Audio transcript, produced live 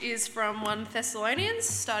Is from 1 Thessalonians,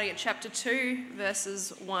 starting at chapter 2,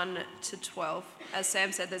 verses 1 to 12. As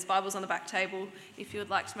Sam said, there's Bibles on the back table if you would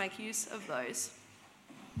like to make use of those.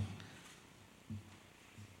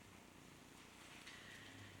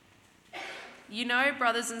 You know,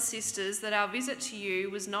 brothers and sisters, that our visit to you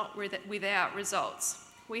was not without results.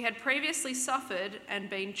 We had previously suffered and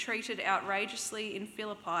been treated outrageously in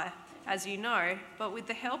Philippi, as you know, but with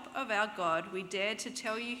the help of our God, we dared to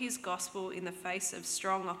tell you his gospel in the face of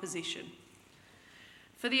strong opposition.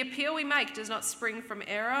 For the appeal we make does not spring from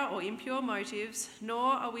error or impure motives,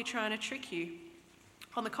 nor are we trying to trick you.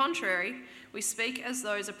 On the contrary, we speak as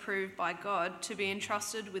those approved by God to be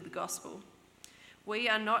entrusted with the gospel. We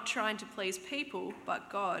are not trying to please people, but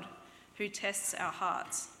God, who tests our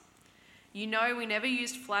hearts. You know we never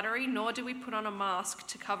used flattery, nor did we put on a mask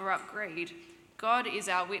to cover up greed. God is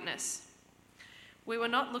our witness. We were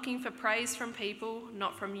not looking for praise from people,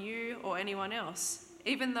 not from you or anyone else.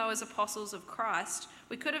 Even though as apostles of Christ,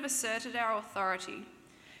 we could have asserted our authority.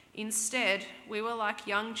 Instead, we were like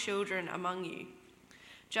young children among you.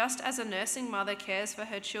 Just as a nursing mother cares for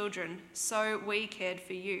her children, so we cared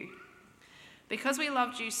for you. Because we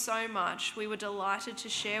loved you so much, we were delighted to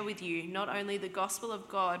share with you not only the gospel of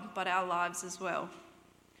God, but our lives as well.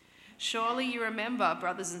 Surely you remember,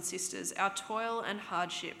 brothers and sisters, our toil and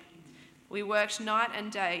hardship. We worked night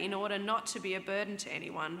and day in order not to be a burden to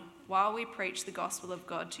anyone while we preach the gospel of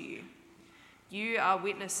God to you. You are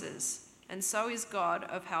witnesses, and so is God,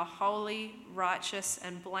 of how holy, righteous,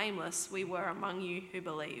 and blameless we were among you who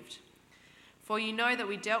believed. For you know that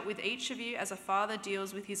we dealt with each of you as a father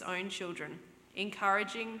deals with his own children,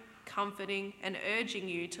 encouraging, comforting, and urging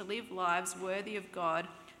you to live lives worthy of God,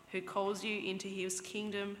 who calls you into his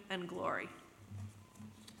kingdom and glory.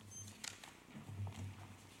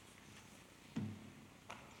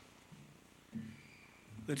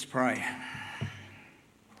 Let's pray.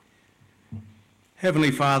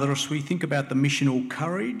 Heavenly Father, as we think about the missional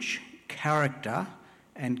courage, character,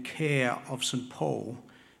 and care of St. Paul,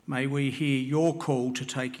 may we hear your call to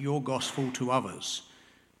take your gospel to others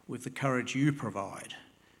with the courage you provide,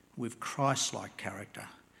 with Christ-like character,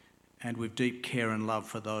 and with deep care and love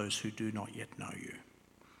for those who do not yet know you.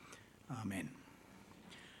 Amen.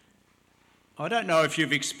 I don't know if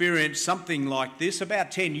you've experienced something like this. About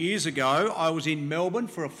 10 years ago, I was in Melbourne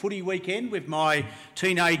for a footy weekend with my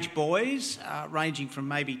teenage boys, ranging from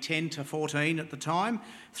maybe 10 to 14 at the time,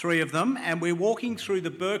 3 of them, and we're walking through the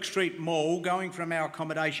Bourke Street Mall, going from our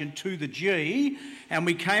accommodation to the G, and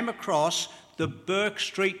we came across the Bourke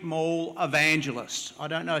Street Mall Evangelist. I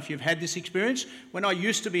don't know if you've had this experience. When I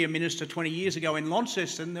used to be a minister 20 years ago in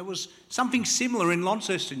Launceston, there was something similar in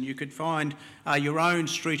Launceston. You could find your own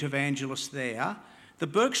street evangelist there. The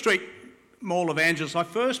Bourke Street Mall Evangelist, I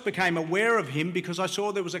first became aware of him because I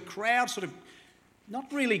saw there was a crowd sort of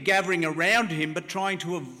not really gathering around him, but trying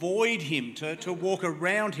to avoid him, to walk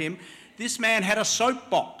around him. This man had a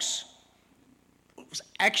soapbox. It was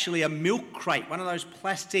actually a milk crate, one of those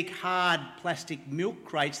hard plastic milk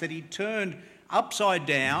crates that he turned upside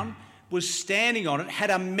down, was standing on it, had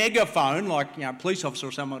a megaphone like a police officer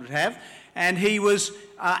or someone would have, and he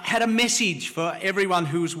had a message for everyone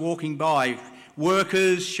who was walking by,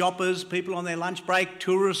 workers, shoppers, people on their lunch break,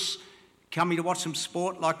 tourists coming to watch some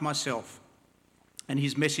sport like myself. And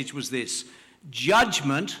his message was this: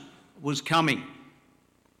 judgment was coming.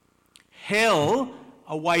 Hell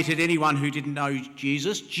awaited anyone who didn't know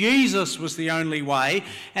Jesus. Jesus was the only way.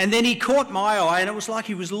 And then he caught my eye, and it was like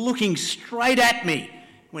he was looking straight at me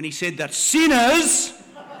when he said that sinners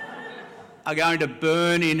are going to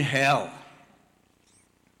burn in hell.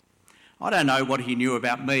 I don't know what he knew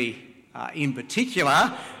about me in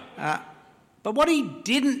particular, but what he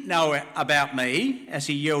didn't know about me as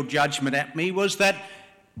he yelled judgment at me was that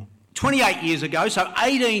 28 years ago, so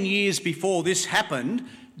 18 years before this happened,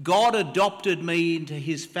 God adopted me into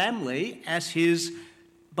his family as his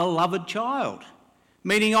beloved child,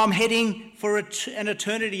 meaning I'm heading for an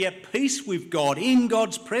eternity at peace with God, in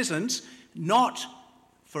God's presence, not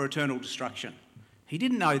for eternal destruction. He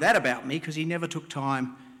didn't know that about me because he never took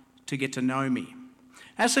time to get to know me.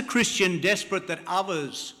 As a Christian desperate that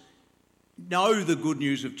others know the good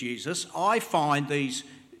news of Jesus, I find these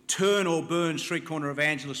turn or burn street corner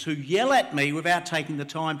evangelists who yell at me without taking the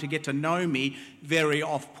time to get to know me very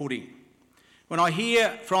off-putting. When I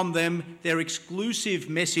hear from them their exclusive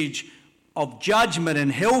message of judgment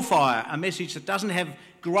and hellfire, a message that doesn't have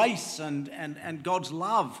grace and God's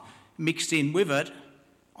love mixed in with it,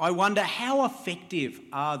 I wonder, how effective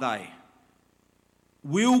are they?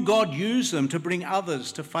 Will God use them to bring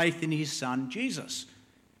others to faith in his Son, Jesus?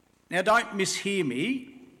 Now, don't mishear me.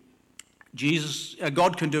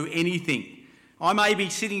 God can do anything. I may be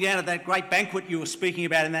sitting down at that great banquet you were speaking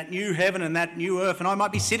about in that new heaven and that new earth, and I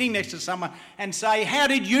might be sitting next to someone and say, "How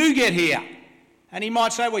did you get here?" And he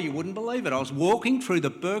might say, "Well, you wouldn't believe it. I was walking through the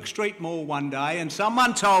Bourke Street Mall one day and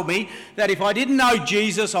someone told me that if I didn't know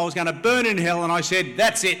Jesus, I was going to burn in hell, and I said,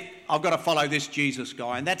 that's it, I've got to follow this Jesus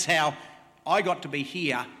guy." And that's how I got to be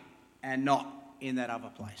here and not in that other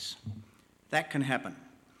place. That can happen.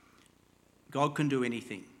 God can do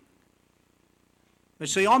anything. But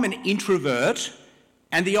see, I'm an introvert,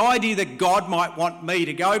 and the idea that God might want me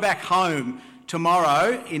to go back home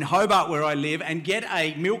tomorrow in Hobart where I live and get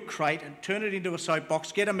a milk crate and turn it into a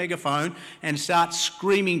soapbox, get a megaphone and start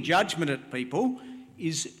screaming judgment at people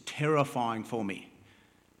is terrifying for me.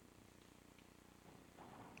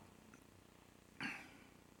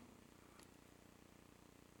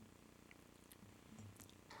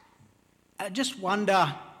 I just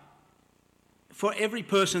wonder, for every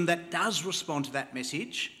person that does respond to that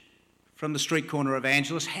message from the street corner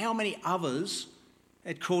evangelist, how many others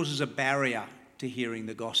it causes a barrier to hearing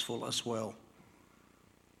the gospel as well?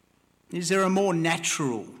 Is there a more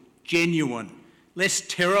natural, genuine, less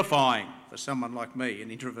terrifying for someone like me, an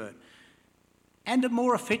introvert, and a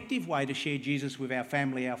more effective way to share Jesus with our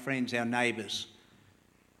family, our friends, our neighbours?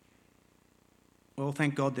 Well,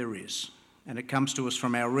 thank God there is. And it comes to us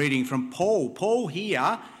from our reading from Paul. Paul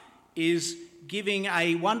here is giving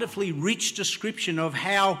a wonderfully rich description of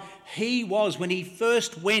how he was when he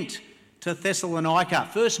first went to Thessalonica,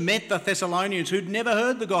 first met the Thessalonians who'd never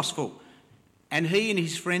heard the gospel. And he and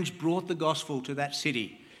his friends brought the gospel to that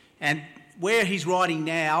city. And where he's writing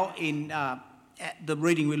now in the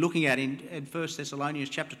reading we're looking at in 1 Thessalonians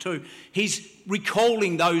chapter 2, he's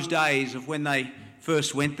recalling those days of when they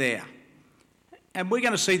first went there. And we're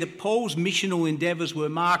going to see that Paul's missional endeavours were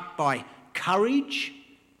marked by courage,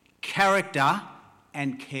 character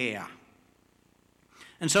and care.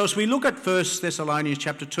 And so as we look at 1 Thessalonians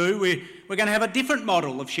chapter 2, we're going to have a different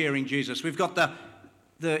model of sharing Jesus. We've got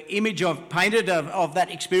the image I've painted of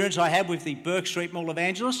that experience I had with the Bourke Street Mall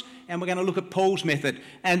evangelist, and we're going to look at Paul's method,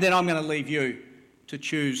 and then I'm going to leave you to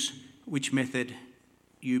choose which method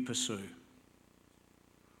you pursue.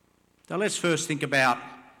 So let's first think about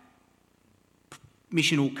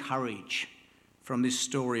missional courage from this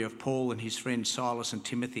story of Paul and his friends Silas and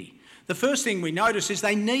Timothy. The first thing we notice is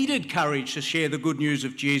they needed courage to share the good news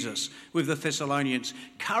of Jesus with the Thessalonians.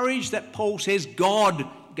 Courage that Paul says God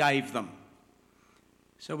gave them.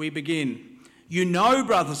 So we begin. "You know,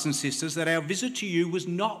 brothers and sisters, that our visit to you was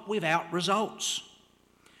not without results.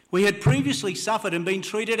 We had previously suffered and been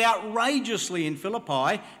treated outrageously in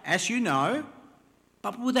Philippi, as you know,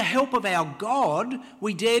 but with the help of our God,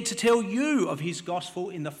 we dared to tell you of his gospel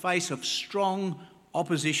in the face of strong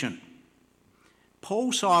opposition."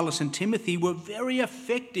 Paul, Silas and Timothy were very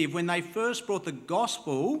effective when they first brought the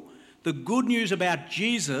gospel, the good news about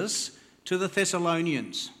Jesus, to the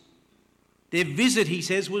Thessalonians. Their visit, he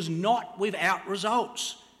says, was not without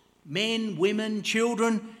results. Men, women,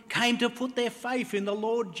 children came to put their faith in the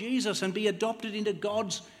Lord Jesus and be adopted into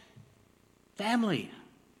God's family.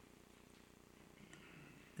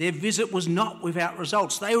 Their visit was not without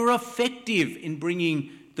results. They were effective in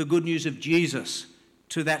bringing the good news of Jesus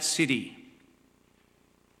to that city.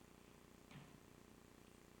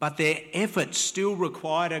 But their efforts still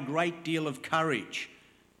required a great deal of courage.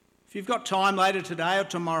 If you've got time later today or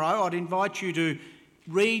tomorrow, I'd invite you to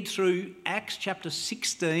read through Acts chapter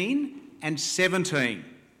 16 and 17.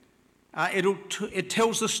 It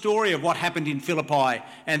tells the story of what happened in Philippi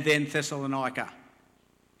and then Thessalonica.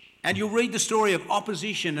 And you'll read the story of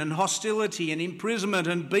opposition and hostility and imprisonment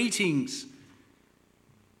and beatings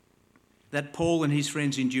that Paul and his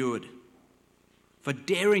friends endured for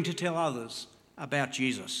daring to tell others about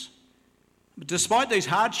Jesus. But despite these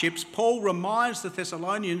hardships, Paul reminds the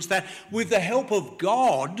Thessalonians that with the help of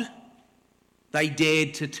God, they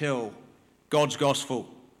dared to tell God's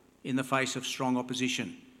gospel in the face of strong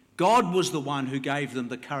opposition. God was the one who gave them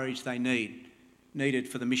the courage they needed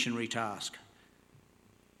for the missionary task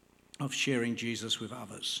of sharing Jesus with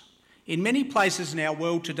others. In many places in our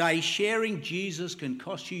world today, sharing Jesus can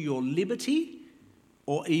cost you your liberty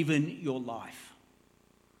or even your life.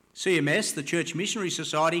 CMS, the Church Missionary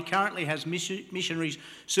Society, currently has missionaries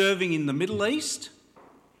serving in the Middle East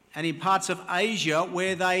and in parts of Asia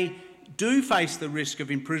where they do face the risk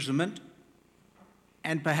of imprisonment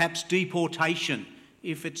and perhaps deportation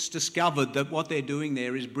if it's discovered that what they're doing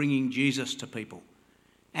there is bringing Jesus to people.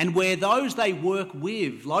 And where those they work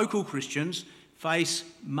with, local Christians, face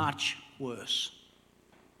much worse.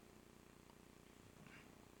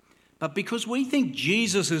 But because we think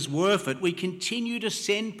Jesus is worth it, we continue to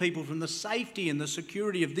send people from the safety and the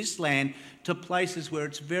security of this land to places where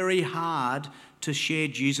it's very hard to share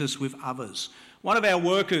Jesus with others. One of our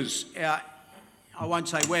workers, I won't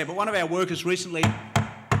say where, but one of our workers recently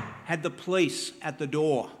had the police at the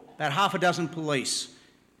door, about half a dozen police.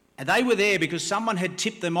 And they were there because someone had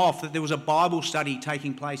tipped them off that there was a Bible study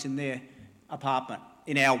taking place in their apartment,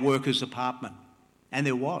 in our workers' apartment. And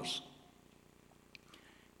there was.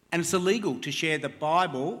 And it's illegal to share the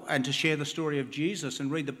Bible and to share the story of Jesus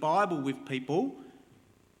and read the Bible with people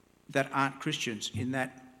that aren't Christians in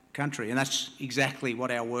that country. And that's exactly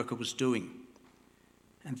what our worker was doing.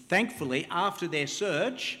 And thankfully, after their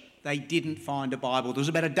search, they didn't find a Bible. There was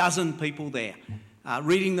about a dozen people there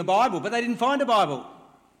reading the Bible, but they didn't find a Bible.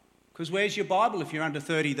 Because where's your Bible if you're under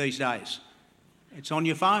 30 these days? It's on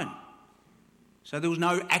your phone. So there was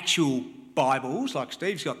no actual Bibles like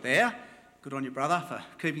Steve's got there. Good on you, brother, for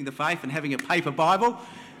keeping the faith and having a paper Bible.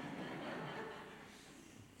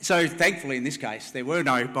 So thankfully, in this case, there were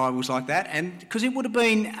no Bibles like that, and because it would have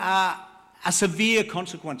been a severe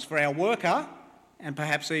consequence for our worker and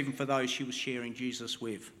perhaps even for those she was sharing Jesus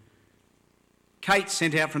with. Kate,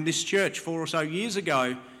 sent out from this church 4 or so years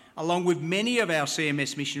ago, along with many of our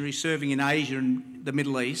CMS missionaries serving in Asia and the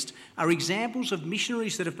Middle East, are examples of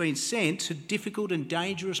missionaries that have been sent to difficult and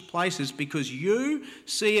dangerous places because you,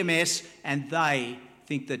 CMS, and they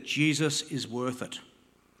think that Jesus is worth it.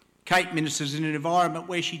 Kate ministers in an environment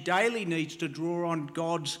where she daily needs to draw on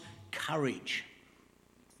God's courage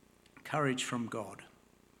from God.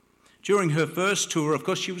 During her first tour, of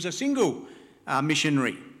course, she was a single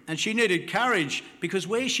missionary, and she needed courage because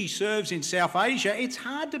where she serves in South Asia, it's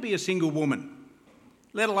hard to be a single woman,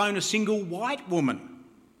 let alone a single white woman,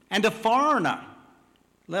 and a foreigner,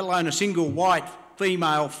 let alone a single white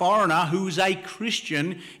female foreigner who is a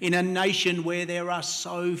Christian in a nation where there are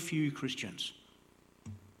so few Christians.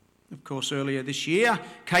 Of course, earlier this year,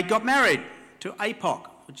 Kate got married to APOC,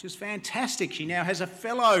 which is fantastic. She now has a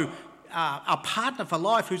partner for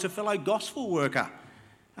life who's a fellow gospel worker,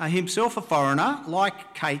 himself a foreigner,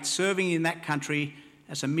 like Kate, serving in that country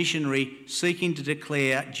as a missionary, seeking to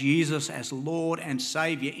declare Jesus as Lord and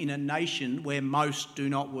Saviour in a nation where most do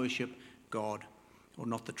not worship God, or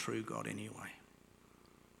not the true God anyway.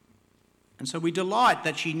 And so we delight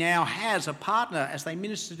that she now has a partner as they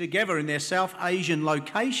minister together in their South Asian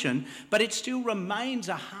location, but it still remains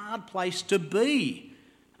a hard place to be.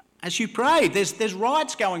 As you pray, there's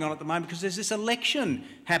riots going on at the moment because there's this election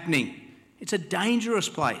happening. It's a dangerous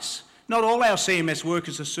place. Not all our CMS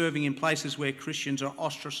workers are serving in places where Christians are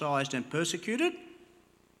ostracised and persecuted.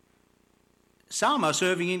 Some are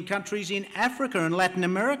serving in countries in Africa and Latin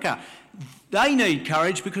America. They need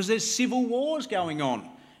courage because there's civil wars going on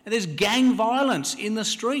and there's gang violence in the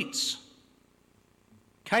streets.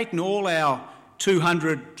 Kate and all our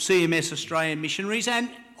 200 CMS Australian missionaries and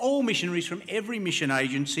all missionaries from every mission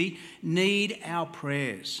agency need our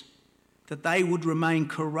prayers, that they would remain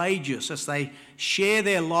courageous as they share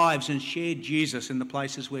their lives and share Jesus in the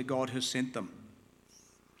places where God has sent them.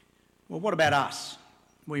 Well, what about us?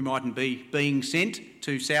 We mightn't be being sent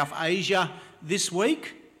to South Asia this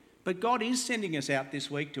week, but God is sending us out this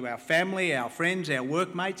week to our family, our friends, our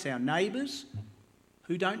workmates, our neighbours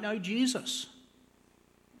who don't know Jesus.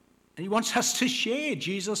 And he wants us to share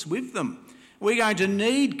Jesus with them. We're going to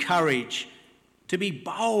need courage to be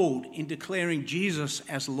bold in declaring Jesus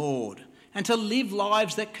as Lord and to live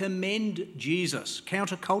lives that commend Jesus,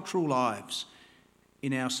 countercultural lives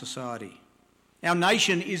in our society. Our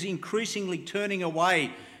nation is increasingly turning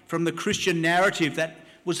away from the Christian narrative that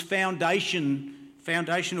was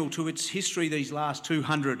foundational to its history these last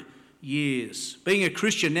 200 years. Being a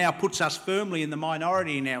Christian now puts us firmly in the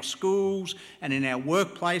minority in our schools and in our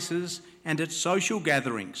workplaces and at social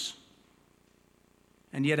gatherings.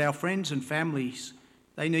 And yet our friends and families,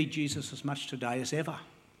 they need Jesus as much today as ever.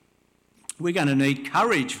 We're going to need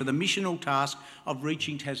courage for the missional task of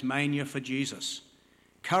reaching Tasmania for Jesus.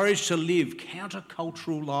 Courage to live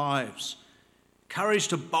countercultural lives. Courage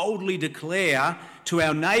to boldly declare to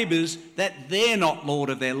our neighbours that they're not Lord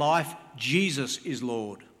of their life, Jesus is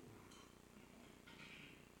Lord.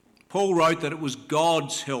 Paul wrote that it was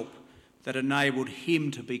God's help that enabled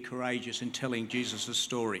him to be courageous in telling Jesus'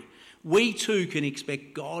 story. We too can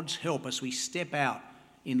expect God's help as we step out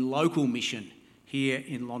in local mission here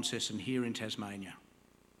in Launceston, here in Tasmania.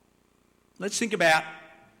 Let's think about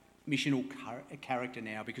missional character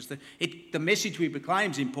now, because the message we proclaim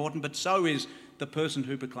is important, but so is the person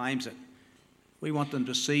who proclaims it. We want them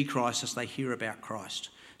to see Christ as they hear about Christ.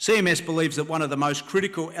 CMS believes that one of the most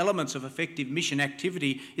critical elements of effective mission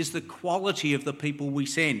activity is the quality of the people we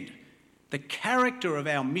send. The character of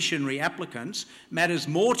our missionary applicants matters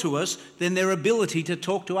more to us than their ability to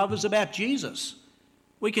talk to others about Jesus.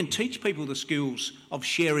 We can teach people the skills of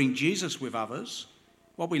sharing Jesus with others.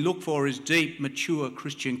 What we look for is deep, mature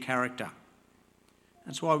Christian character.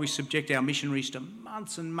 That's why we subject our missionaries to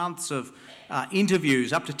months and months of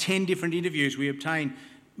interviews, up to 10 different interviews. We obtain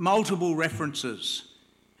multiple references.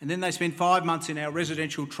 And then they spend 5 months in our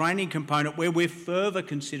residential training component where we're further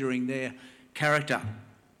considering their character.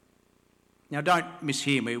 Now, don't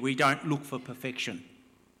mishear me. We don't look for perfection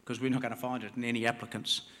because we're not going to find it in any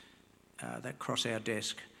applicants that cross our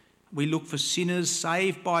desk. We look for sinners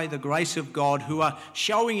saved by the grace of God who are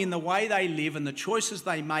showing in the way they live and the choices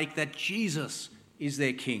they make that Jesus is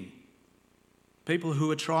their King. People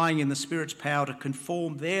who are trying in the Spirit's power to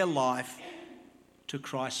conform their life to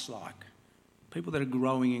Christ-like. People that are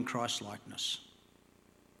growing in Christ-likeness.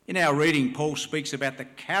 In our reading, Paul speaks about the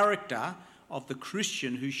character of the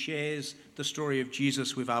Christian who shares the story of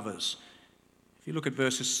Jesus with others. If you look at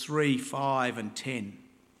verses 3, 5 and 10,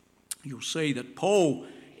 you'll see that Paul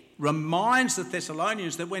reminds the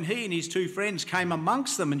Thessalonians that when he and his two friends came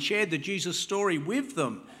amongst them and shared the Jesus story with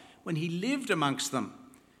them, when he lived amongst them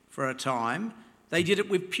for a time, they did it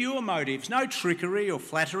with pure motives, no trickery or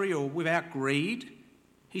flattery or without greed.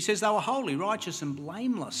 He says they were holy, righteous and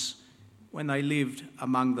blameless when they lived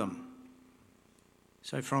among them.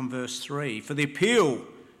 So from verse 3, for the appeal,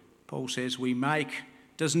 Paul says, we make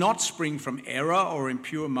does not spring from error or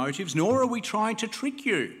impure motives, nor are we trying to trick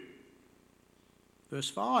you. Verse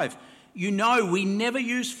 5, you know we never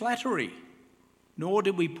use flattery, nor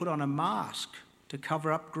did we put on a mask to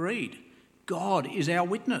cover up greed. God is our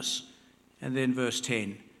witness. And then verse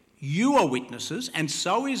 10, you are witnesses, and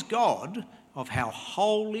so is God, of how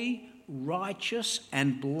holy, righteous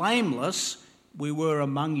and blameless we were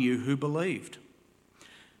among you who believed.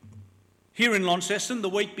 Here in Launceston, the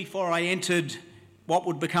week before I entered what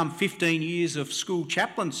would become 15 years of school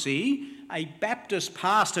chaplaincy, a Baptist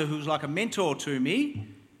pastor who was like a mentor to me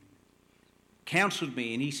counselled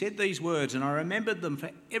me, and he said these words, and I remembered them for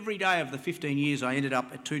every day of the 15 years I ended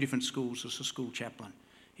up at 2 different schools as a school chaplain.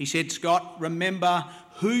 He said, Scott, remember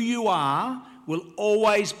who you are will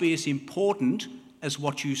always be as important as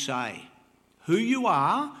what you say. Who you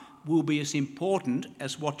are will be as important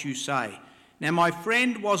as what you say. Now, my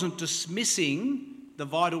friend wasn't dismissing the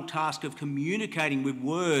vital task of communicating with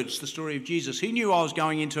words the story of Jesus. He knew I was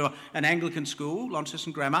going into an Anglican school,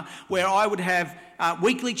 Launceston Grammar, where I would have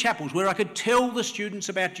weekly chapels, where I could tell the students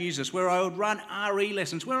about Jesus, where I would run RE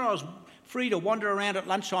lessons, where I was free to wander around at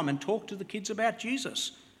lunchtime and talk to the kids about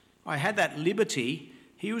Jesus. I had that liberty.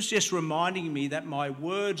 He was just reminding me that my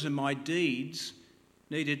words and my deeds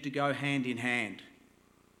needed to go hand in hand.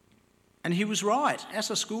 And he was right.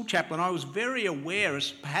 As a school chaplain, I was very aware,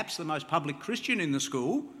 as perhaps the most public Christian in the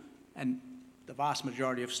school, and the vast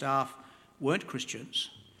majority of staff weren't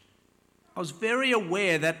Christians, I was very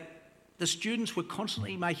aware that the students were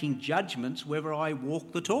constantly making judgments whether I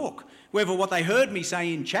walked the talk, whether what they heard me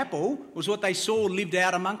say in chapel was what they saw lived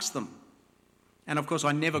out amongst them. And of course,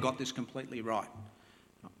 I never got this completely right.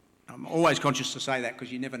 I'm always conscious to say that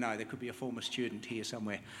because you never know, there could be a former student here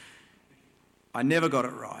somewhere. I never got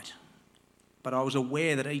it right. But I was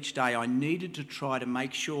aware that each day I needed to try to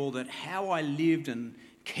make sure that how I lived and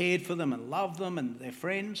cared for them and loved them and their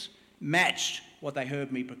friends matched what they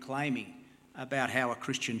heard me proclaiming about how a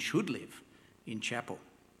Christian should live in chapel.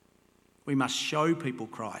 We must show people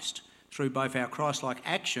Christ through both our Christ-like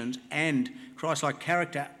actions and Christ-like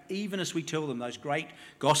character, even as we tell them those great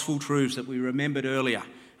gospel truths that we remembered earlier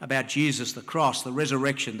about Jesus, the cross, the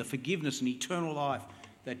resurrection, the forgiveness and eternal life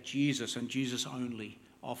that Jesus and Jesus only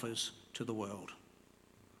offers to the world.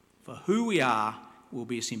 For who we are will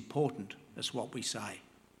be as important as what we say.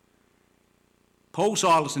 Paul,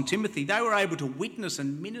 Silas and Timothy, they were able to witness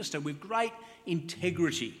and minister with great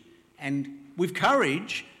integrity and with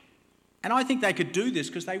courage, and I think they could do this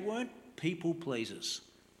because they weren't people pleasers.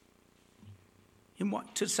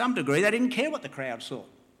 To some degree, they didn't care what the crowd saw.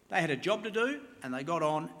 They had a job to do and they got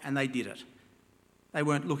on and they did it. They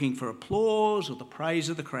weren't looking for applause or the praise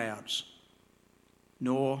of the crowds,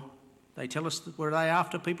 nor they tell us that were they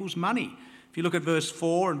after people's money. If you look at verse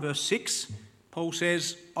 4 and verse 6, Paul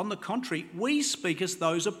says, on the contrary, we speak as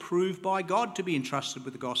those approved by God to be entrusted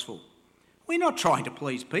with the gospel. We're not trying to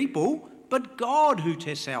please people, but God who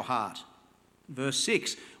tests our heart. Verse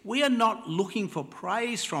 6, we are not looking for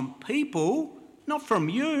praise from people, not from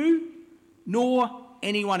you, nor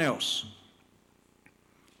anyone else.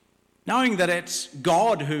 Knowing that it's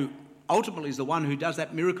God who ultimately is the one who does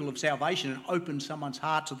that miracle of salvation and opens someone's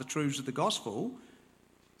heart to the truths of the gospel,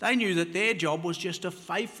 they knew that their job was just to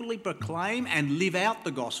faithfully proclaim and live out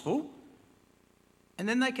the gospel, and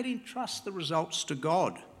then they could entrust the results to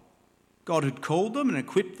God. God had called them and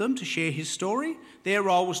equipped them to share his story. Their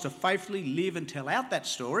role was to faithfully live and tell out that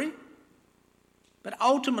story. But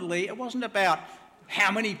ultimately, it wasn't about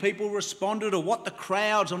how many people responded or what the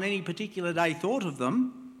crowds on any particular day thought of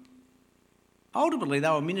them. Ultimately, they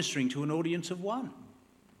were ministering to an audience of one.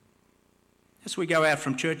 As we go out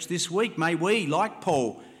from church this week, may we, like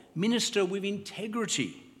Paul, minister with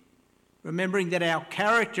integrity, remembering that our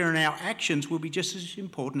character and our actions will be just as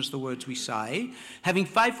important as the words we say, having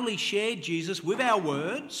faithfully shared Jesus with our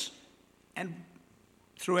words and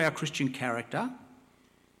through our Christian character.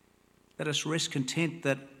 Let us rest content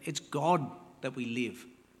that it's God that we live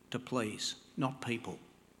to please, not people.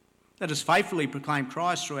 Let us faithfully proclaim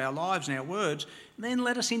Christ through our lives and our words, and then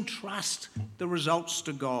let us entrust the results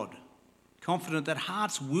to God, confident that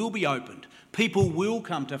hearts will be opened, people will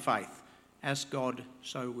come to faith as God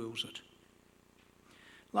so wills it.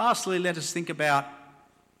 Lastly, let us think about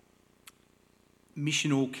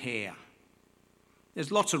missional care.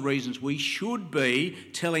 There's lots of reasons we should be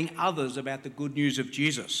telling others about the good news of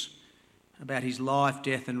Jesus, about his life,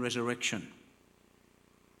 death and resurrection.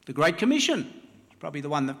 The Great Commission is probably the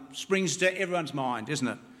one that springs to everyone's mind, isn't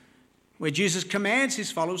it? Where Jesus commands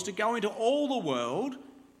his followers to go into all the world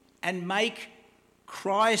and make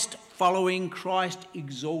Christ-following,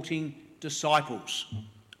 Christ-exalting disciples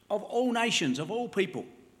of all nations, of all people.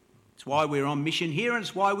 It's why we're on mission here, and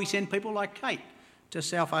it's why we send people like Kate to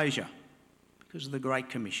South Asia, because of the Great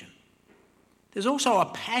Commission. There's also a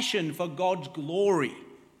passion for God's glory.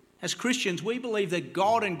 As Christians, we believe that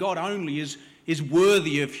God and God only is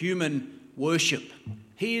worthy of human worship.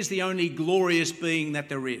 He is the only glorious being that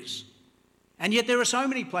there is. And yet there are so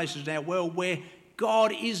many places in our world where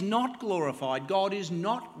God is not glorified, God is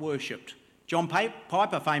not worshipped. John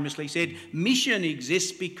Piper famously said, mission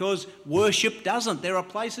exists because worship doesn't. There are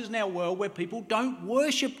places in our world where people don't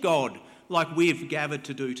worship God like we've gathered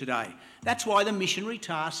to do today. That's why the missionary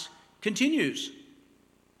task continues.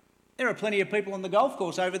 There are plenty of people on the golf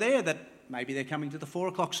course over there that maybe they're coming to the 4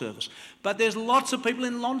 o'clock service. But there's lots of people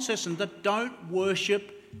in Launceston that don't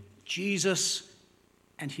worship Jesus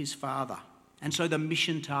and his Father. And so the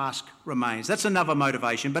mission task remains. That's another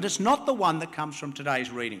motivation, but it's not the one that comes from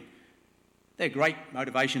today's reading. They're great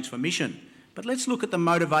motivations for mission. But let's look at the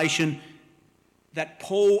motivation that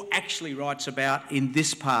Paul actually writes about in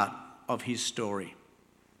this part of his story.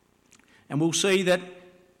 And we'll see that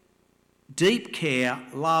deep care,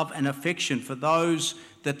 love and affection for those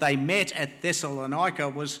that they met at Thessalonica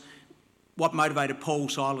was what motivated Paul,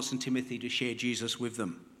 Silas and Timothy to share Jesus with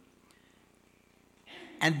them.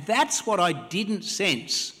 And that's what I didn't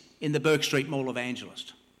sense in the Burke Street Mall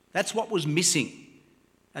evangelist. That's what was missing.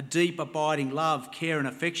 A deep, abiding love, care and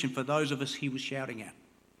affection for those of us he was shouting at.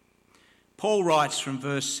 Paul writes from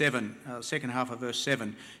verse 7, second half of verse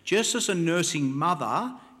 7, just as a nursing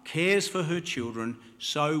mother cares for her children,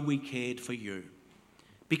 so we cared for you.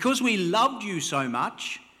 Because we loved you so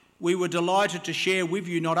much, we were delighted to share with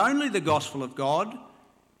you not only the gospel of God,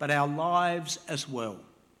 but our lives as well.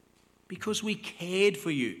 Because we cared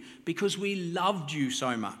for you, because we loved you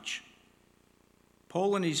so much.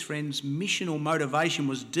 Paul and his friends' missional motivation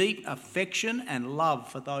was deep affection and love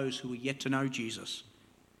for those who were yet to know Jesus.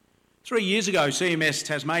 3 years ago, CMS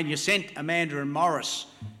Tasmania sent Amanda and Morris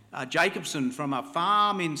Jacobson from a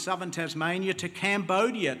farm in southern Tasmania to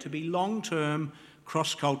Cambodia to be long-term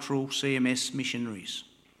cross-cultural CMS missionaries.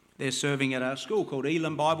 They're serving at a school called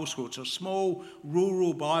Elam Bible School. It's a small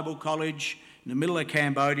rural Bible college in the middle of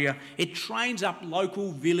Cambodia. It trains up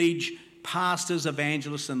local village pastors,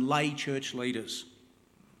 evangelists and lay church leaders.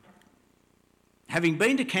 Having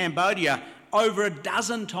been to Cambodia over a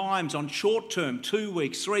dozen times on short-term, 2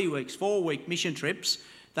 weeks, 3 weeks, 4-week mission trips,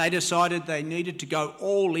 they decided they needed to go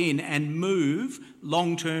all in and move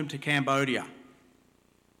long-term to Cambodia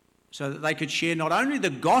so that they could share not only the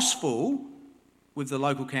gospel with the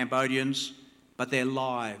local Cambodians, but their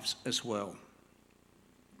lives as well.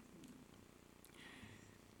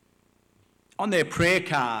 On their prayer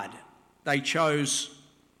card, they chose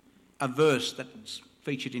a verse that's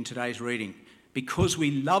featured in today's reading. Because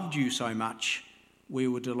we loved you so much, we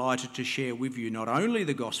were delighted to share with you not only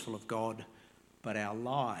the gospel of God, but our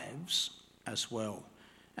lives as well.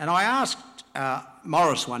 And I asked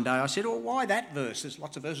Morris one day, I said, well, why that verse? There's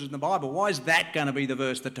lots of verses in the Bible. Why is that going to be the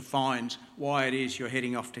verse that defines why it is you're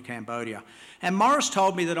heading off to Cambodia? And Morris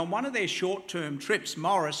told me that on one of their short-term trips,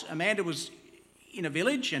 Amanda was in a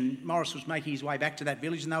village and Morris was making his way back to that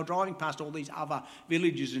village and they were driving past all these other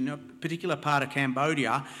villages in a particular part of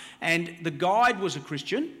Cambodia, and the guide was a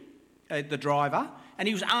Christian, the driver, and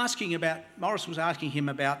Morris was asking him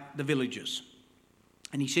about the villages.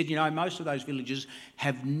 And he said, most of those villages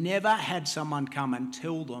have never had someone come and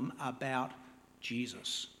tell them about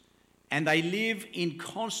Jesus. And they live in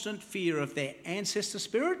constant fear of their ancestor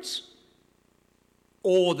spirits,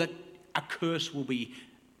 or that a curse will be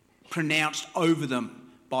pronounced over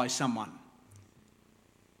them by someone.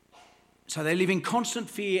 So they live in constant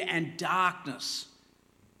fear and darkness.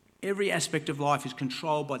 Every aspect of life is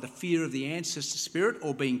controlled by the fear of the ancestor spirit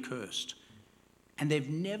or being cursed. And they've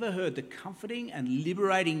never heard the comforting and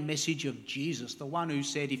liberating message of Jesus, the one who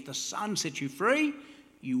said, if the Son sets you free,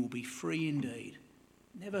 you will be free indeed.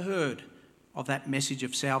 Never heard of that message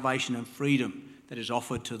of salvation and freedom that is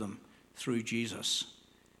offered to them through Jesus.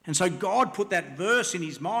 And so God put that verse in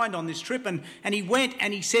his mind on this trip, and he went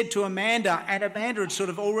and he said to Amanda, and Amanda had sort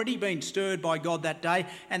of already been stirred by God that day,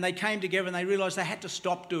 and they came together and they realised they had to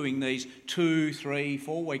stop doing these 2, 3,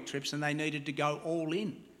 4 week trips, and they needed to go all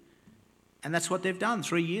in. And that's what they've done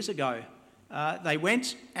 3 years ago. They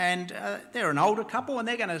went, and they're an older couple, and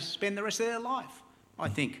they're going to spend the rest of their life, I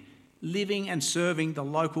think, living and serving the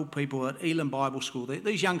local people at Elam Bible School.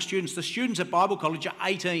 These young students, the students at Bible College are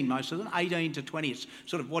 18, most of them, 18 to 20. It's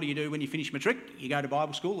sort of, what do you do when you finish matric? You go to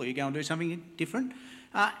Bible school or you go and do something different.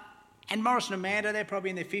 And Morris and Amanda, they're probably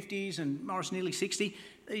in their 50s, and Morris nearly 60.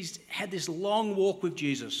 These had this long walk with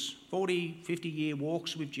Jesus, 40, 50-year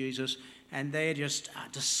walks with Jesus, and they're just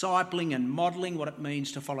discipling and modelling what it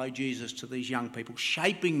means to follow Jesus to these young people,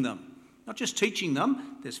 shaping them, not just teaching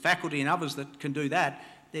them. There's faculty and others that can do that.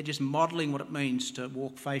 They're just modelling what it means to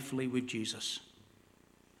walk faithfully with Jesus.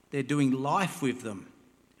 They're doing life with them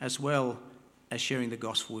as well as sharing the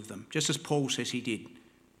gospel with them, just as Paul says he did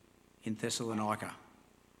in Thessalonica.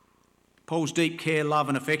 Paul's deep care, love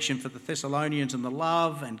and affection for the Thessalonians, and the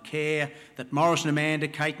love and care that Morris and Amanda,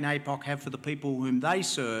 Kate and Apoc have for the people whom they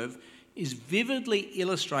serve, is vividly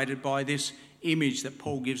illustrated by this image that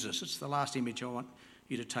Paul gives us. It's the last image I want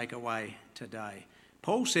you to take away today.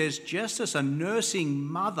 Paul says, just as a nursing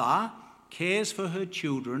mother cares for her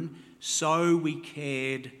children, so we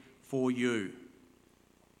cared for you.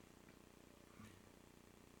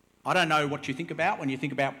 I don't know what you think about when you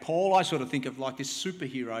think about Paul. I sort of think of like this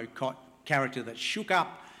superhero character that shook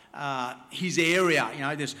up his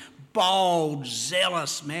area, this bold,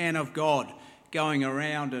 zealous man of God going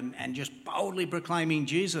around and just boldly proclaiming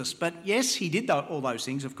Jesus. But yes, he did all those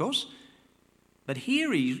things, of course. But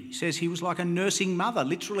here he says he was like a nursing mother,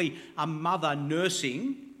 literally a mother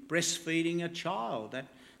nursing, breastfeeding a child.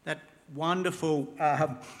 That wonderful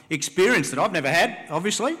experience that I've never had,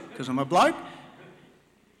 obviously, because I'm a bloke.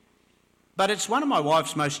 But it's one of my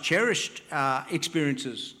wife's most cherished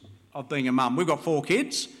experiences of being a mum. We've got 4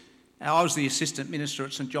 kids. I was the assistant minister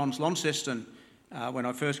at St John's, Launceston, when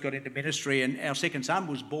I first got into ministry, and our second son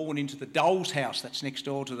was born into the doll's house that's next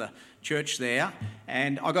door to the church there.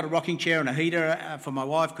 And I got a rocking chair and a heater for my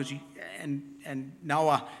wife, and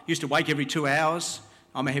Noah used to wake every 2 hours.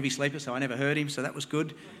 I'm a heavy sleeper, so I never heard him, so that was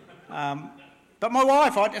good. But my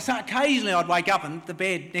wife, occasionally I'd wake up and the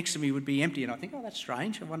bed next to me would be empty, and I'd think, oh, that's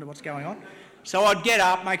strange, I wonder what's going on. So I'd get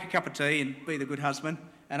up, make a cup of tea and be the good husband,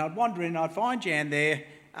 and I'd wander in and I'd find Jan there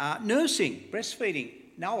nursing, breastfeeding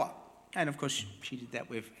Noah. And of course, she did that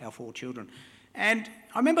with our 4 children. And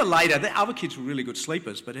I remember later, the other kids were really good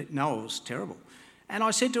sleepers, but Noah was terrible. And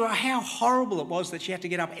I said to her how horrible it was that she had to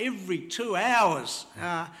get up every 2 hours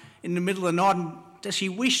in the middle of the night. And does she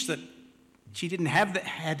wish that she didn't have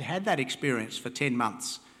had that experience for 10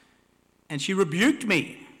 months? And she rebuked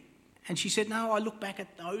me. And she said, no, I look back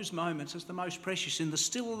at those moments as the most precious, in the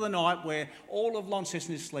still of the night where all of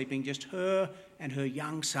Launceston is sleeping, just her and her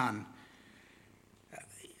young son,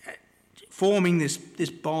 forming this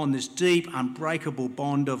bond, this deep, unbreakable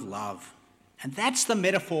bond of love. And that's the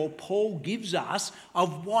metaphor Paul gives us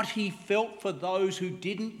of what he felt for those who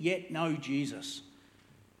didn't yet know Jesus,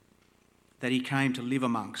 that he came to live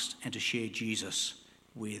amongst and to share Jesus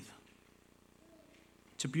with.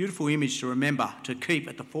 It's a beautiful image to remember, to keep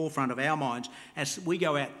at the forefront of our minds as we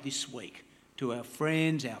go out this week to our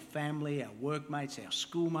friends, our family, our workmates, our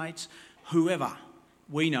schoolmates, whoever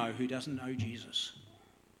we know who doesn't know Jesus.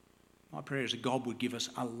 My prayer is that God would give us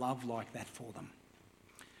a love like that for them.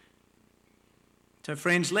 So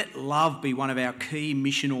friends, let love be one of our key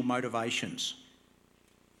missional motivations.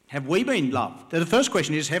 Have we been loved? The first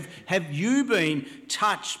question is, have you been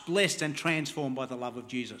touched, blessed and transformed by the love of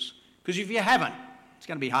Jesus? Because if you haven't, it's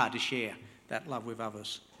going to be hard to share that love with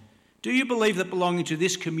others. Do you believe that belonging to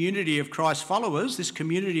this community of Christ followers, this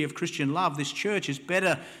community of Christian love, this church, is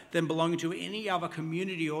better than belonging to any other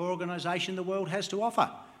community or organisation the world has to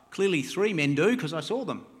offer? Clearly 3 men do, because I saw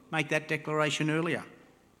them make that declaration earlier.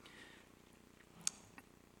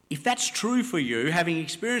 if that's true for you, having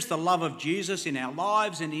experienced the love of Jesus in our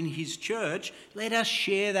lives and in his church, let us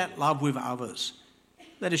share that love with others.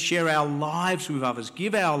 Let us share our lives with others,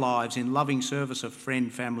 give our lives in loving service of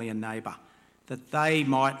friend, family and neighbour, that they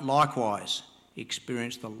might likewise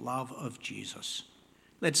experience the love of Jesus.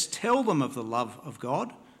 Let's tell them of the love of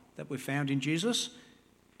God that we've found in Jesus,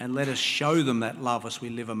 and let us show them that love as we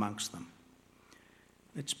live amongst them.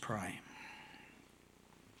 Let's pray.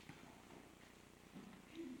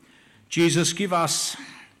 Jesus, give us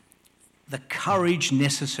the courage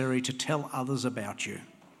necessary to tell others about you.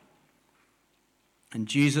 And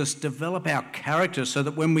Jesus, develop our character so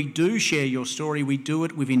that when we do share your story, we do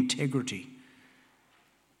it with integrity.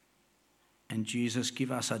 And Jesus,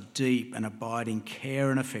 give us a deep and abiding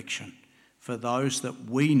care and affection for those that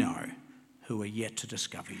we know who are yet to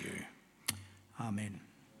discover you. Amen.